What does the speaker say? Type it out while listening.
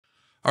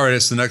All right,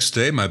 it's the next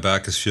day. My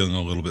back is feeling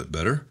a little bit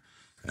better,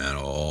 and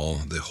all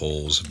the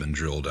holes have been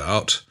drilled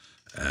out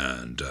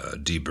and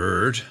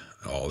deburred.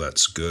 All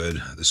that's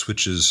good. The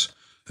switches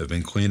have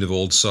been cleaned of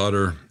old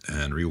solder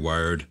and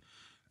rewired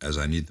as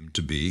I need them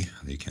to be.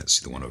 You can't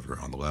see the one over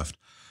on the left.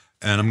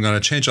 And I'm going to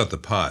change out the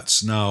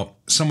pots. Now,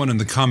 someone in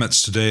the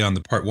comments today on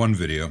the part 1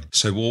 video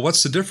said, well,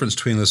 what's the difference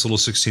between this little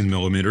 16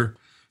 millimeter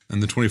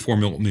and the 24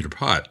 millimeter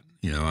pot?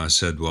 You know, I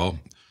said, well,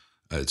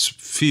 it's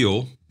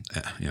feel,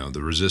 you know,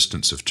 the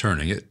resistance of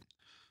turning it,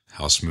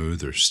 how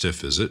smooth or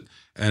stiff is it,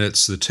 and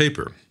it's the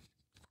taper.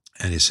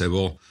 And he said,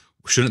 well,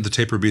 shouldn't the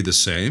taper be the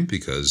same?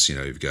 Because, you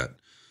know, you've got,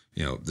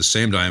 you know, the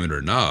same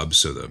diameter knob,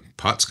 so the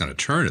pot's going to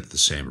turn at the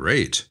same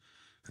rate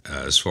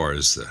as far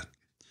as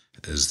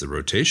the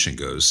rotation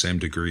goes, same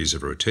degrees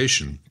of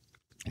rotation.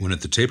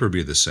 Wouldn't the taper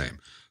be the same?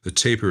 The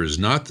taper is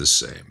not the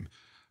same.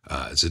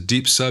 It's a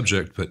deep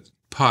subject, but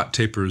pot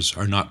tapers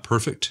are not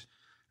perfect,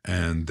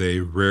 and they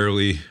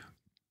rarely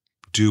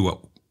do what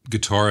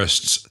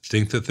guitarists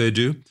think that they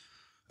do.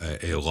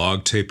 A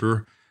log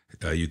taper,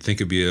 you'd think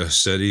it'd be a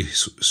steady,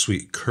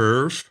 sweet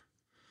curve,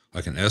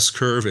 like an S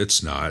curve.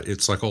 It's not.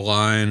 It's like a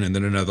line, and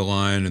then another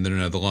line, and then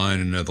another line,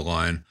 and another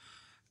line.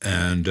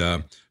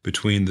 And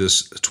between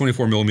this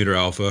 24 millimeter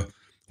alpha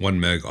 1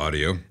 meg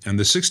audio and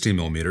the 16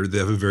 millimeter, they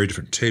have a very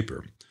different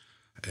taper.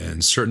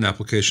 In certain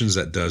applications,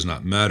 that does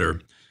not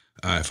matter.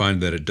 I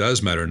find that it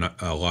does matter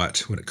a lot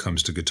when it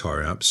comes to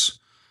guitar amps.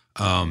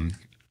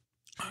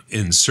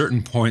 In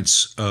certain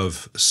points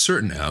of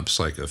certain amps,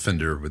 like a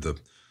Fender with the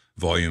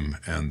volume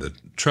and the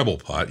treble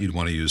pot, you'd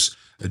want to use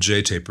a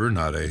J taper,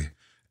 not a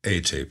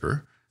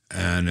taper.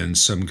 And in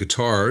some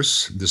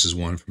guitars, this is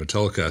one from a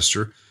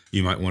Telecaster,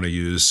 you might want to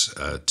use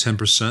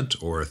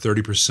 10% or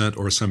 30%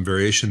 or some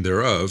variation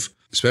thereof,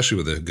 especially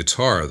with a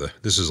guitar.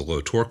 This is a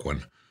low torque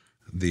one.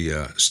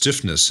 The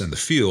stiffness and the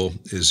feel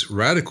is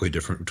radically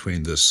different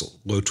between this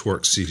low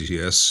torque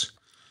CTS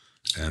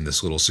and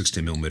this little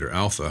 16 millimeter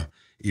alpha,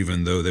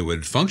 even though they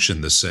would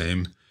function the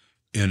same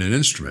in an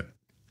instrument.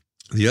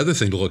 The other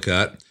thing to look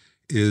at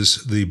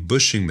is the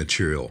bushing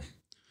material.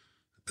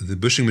 The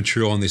bushing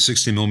material on the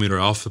 16 millimeter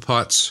alpha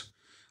pots,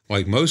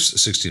 like most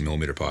 16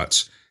 millimeter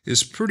pots,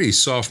 is pretty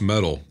soft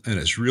metal, and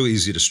it's really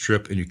easy to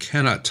strip, and you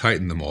cannot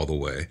tighten them all the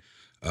way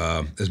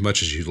as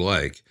much as you'd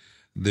like.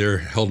 They're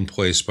held in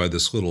place by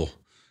this little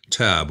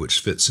tab, which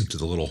fits into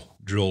the little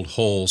drilled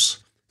holes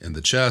in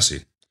the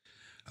chassis.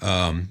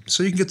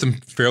 So you can get them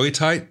fairly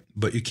tight,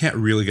 but you can't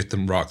really get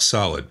them rock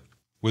solid.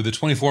 With the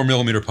 24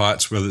 millimeter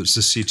pots, whether it's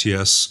the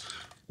CTS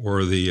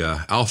or the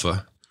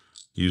Alpha,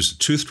 use a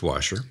toothed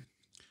washer.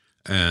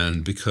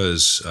 And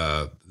because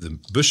the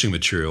bushing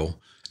material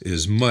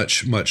is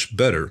much, much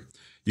better,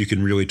 you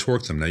can really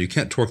torque them. Now, you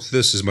can't torque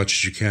this as much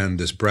as you can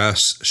this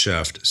brass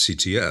shaft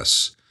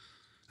CTS.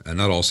 And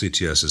not all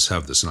CTSs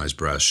have this nice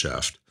brass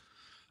shaft.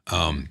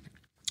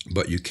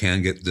 But you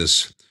can get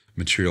this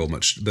material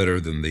much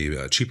better than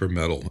the cheaper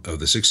metal of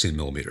the 16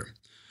 millimeter.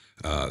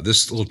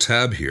 This little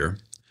tab here,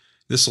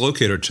 this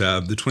locator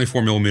tab, the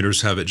 24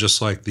 millimeters have it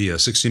just like the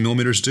 16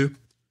 millimeters do.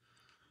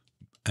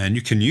 And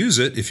you can use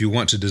it if you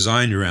want to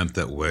design your amp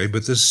that way,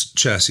 but this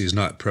chassis is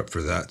not prepped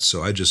for that,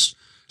 so I just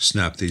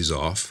snap these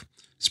off.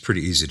 It's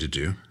pretty easy to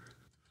do.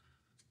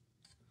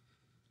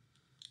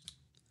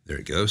 There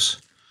it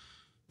goes.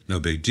 No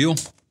big deal.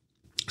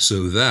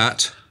 So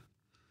that,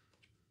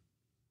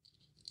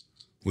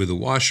 with the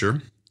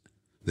washer,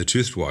 the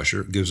toothed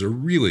washer, gives a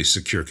really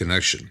secure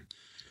connection.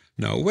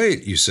 Now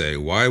wait, you say,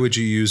 why would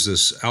you use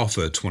this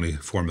Alpha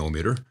 24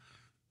 millimeter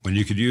when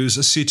you could use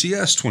a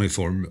CTS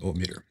 24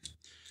 millimeter?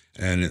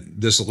 And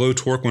this low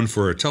torque one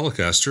for a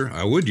Telecaster,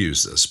 I would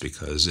use this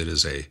because it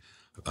is a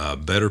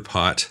better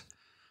pot,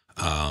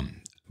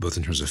 both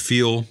in terms of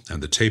feel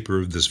and the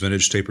taper. This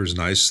vintage taper is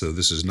nice, so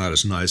this is not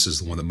as nice as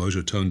the one that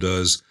Mojotone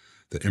does,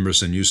 that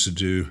Emerson used to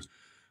do,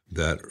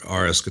 that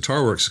RS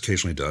Guitar Works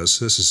occasionally does.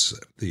 This is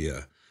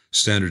the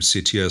standard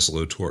CTS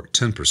low torque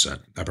 10%.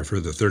 I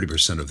prefer the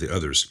 30% of the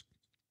others.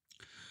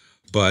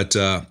 But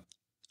a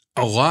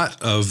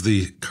lot of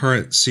the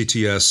current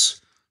CTS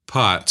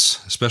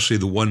pots, especially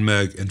the 1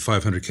 meg and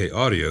 500K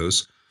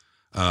audios,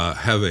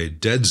 have a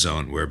dead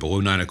zone where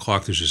below 9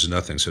 o'clock there's just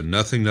nothing. So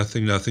nothing,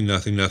 nothing, nothing,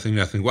 nothing, nothing,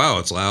 nothing. Wow,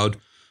 it's loud,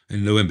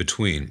 and no in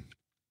between.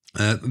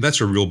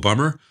 That's a real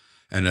bummer.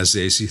 And as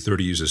the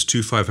AC30 uses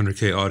 2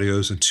 500K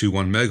audios and 2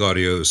 1 meg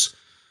audios,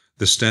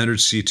 the standard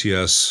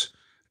CTS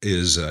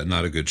is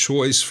not a good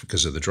choice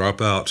because of the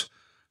dropout.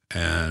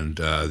 And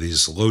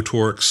these low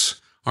torques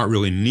aren't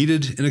really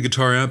needed in a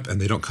guitar amp, and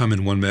they don't come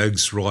in 1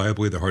 megs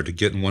reliably. They're hard to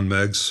get in 1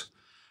 megs.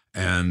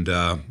 And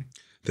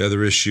the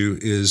other issue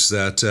is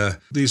that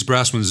these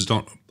brass ones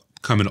don't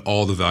come in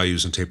all the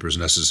values and tapers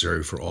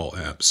necessary for all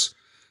amps.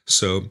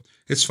 So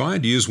it's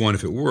fine to use one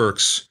if it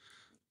works,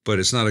 but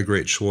it's not a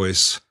great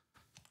choice.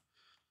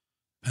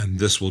 And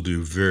this will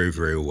do very,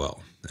 very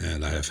well.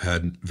 And I have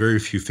had very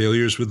few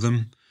failures with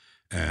them.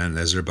 And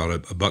as they're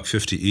about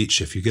 $1.50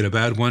 each, if you get a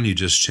bad one, you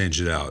just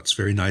change it out. It's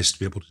very nice to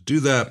be able to do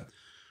that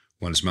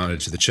when it's mounted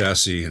to the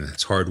chassis and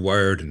it's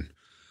hardwired, and,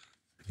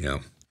 you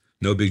know,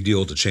 no big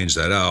deal to change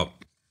that out.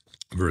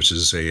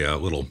 versus a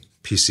little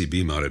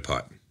PCB mounted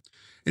pot.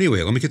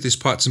 Anyway, let me get these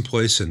pots in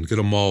place and get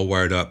them all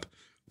wired up,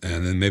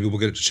 and then maybe we'll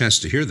get a chance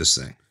to hear this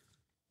thing.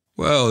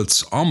 Well,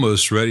 it's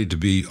almost ready to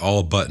be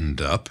all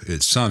buttoned up.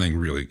 It's sounding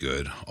really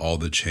good. All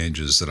the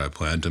changes that I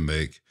planned to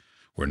make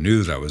or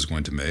knew that I was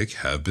going to make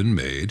have been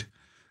made.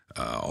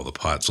 All the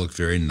pots look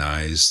very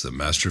nice. The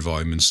master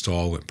volume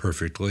install went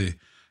perfectly.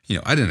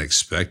 I didn't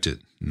expect it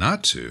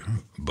not to,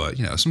 but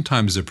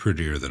sometimes they're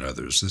prettier than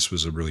others. This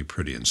was a really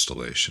pretty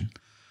installation.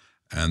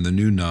 And the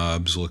new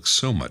knobs look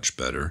so much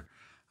better.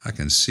 I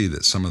can see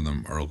that some of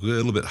them are a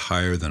little bit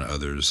higher than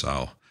others.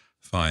 I'll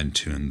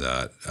fine-tune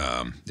that.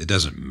 It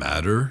doesn't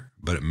matter,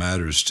 but it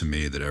matters to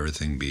me that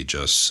everything be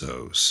just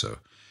so. So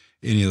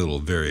any little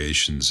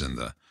variations in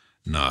the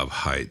knob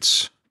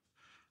heights,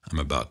 I'm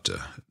about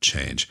to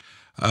change.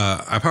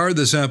 I powered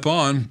this amp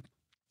on,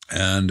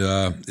 and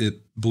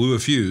it blew a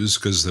fuse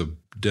because the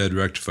dead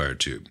rectifier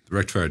tube. The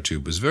rectifier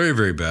tube was very,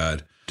 very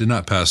bad. Did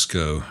not pass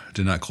go.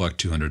 Did not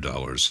collect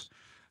 $200.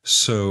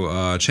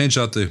 So changed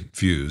out the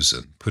fuse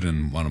and put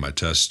in one of my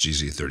test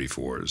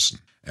GZ34s.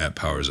 Amp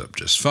powers up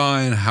just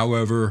fine.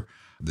 However,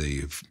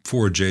 the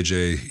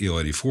 4JJ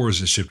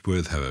EL84s it shipped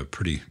with have a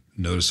pretty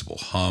noticeable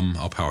hum.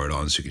 I'll power it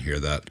on so you can hear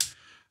that,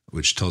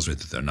 which tells me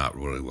that they're not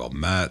really well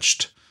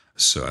matched.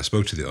 So I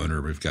spoke to the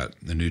owner. We've got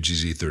the new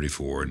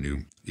GZ34 and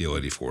new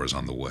EL84s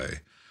on the way.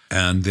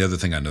 And the other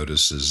thing I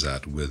noticed is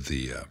that with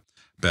the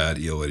bad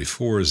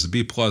EL84s, the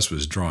B plus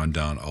was drawn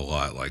down a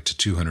lot, like to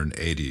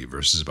 280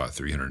 versus about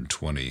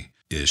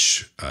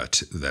 320-ish.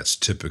 That's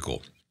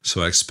typical.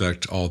 So I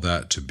expect all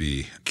that to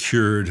be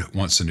cured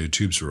once the new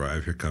tubes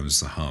arrive. Here comes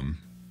the hum.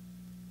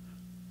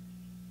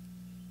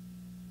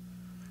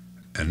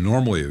 And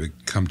normally it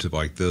would come to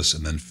like this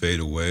and then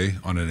fade away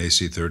on an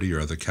AC30 or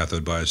other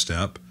cathode biased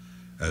amp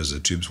as the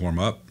tubes warm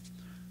up,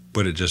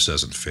 but it just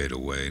doesn't fade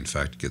away. In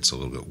fact, it gets a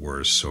little bit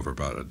worse over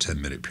about a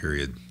 10-minute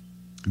period.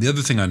 The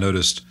other thing I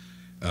noticed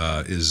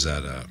is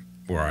that,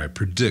 or I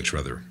predict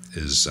rather,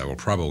 is I will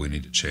probably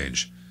need to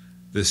change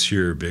this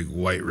here big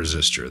white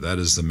resistor. That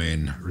is the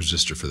main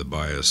resistor for the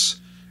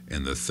bias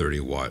in the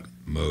 30-watt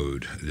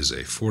mode. It is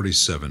a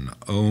 47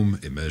 ohm.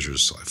 It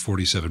measures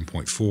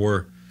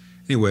 47.4.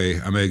 Anyway,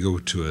 I may go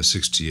to a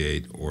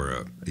 68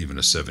 or even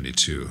a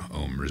 72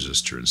 ohm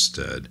resistor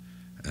instead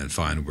and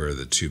find where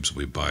the tubes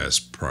will be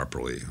biased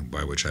properly,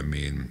 by which I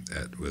mean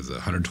with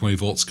 120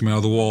 volts coming out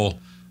of the wall,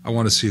 I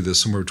want to see this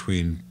somewhere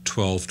between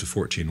 12 to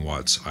 14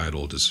 watts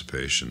idle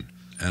dissipation.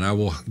 And I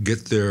will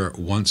get there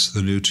once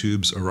the new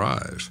tubes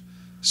arrive.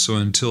 So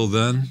until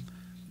then,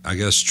 I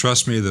guess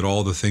trust me that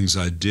all the things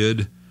I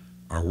did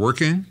are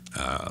working.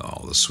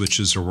 All the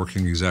switches are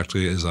working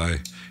exactly as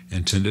I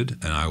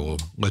intended, and I will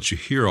let you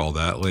hear all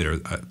that later.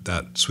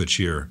 That switch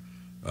here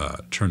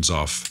turns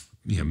off,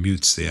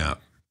 mutes the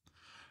amp.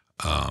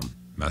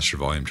 Master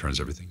volume turns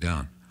everything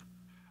down,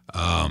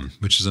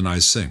 which is a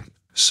nice thing.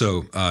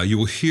 So you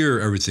will hear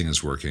everything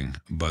is working,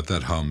 but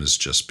that hum is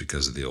just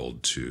because of the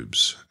old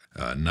tubes,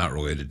 not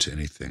related to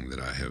anything that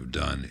I have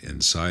done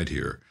inside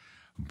here.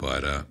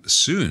 But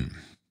soon.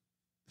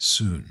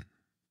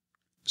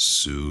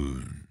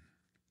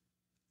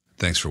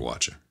 Thanks for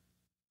watching.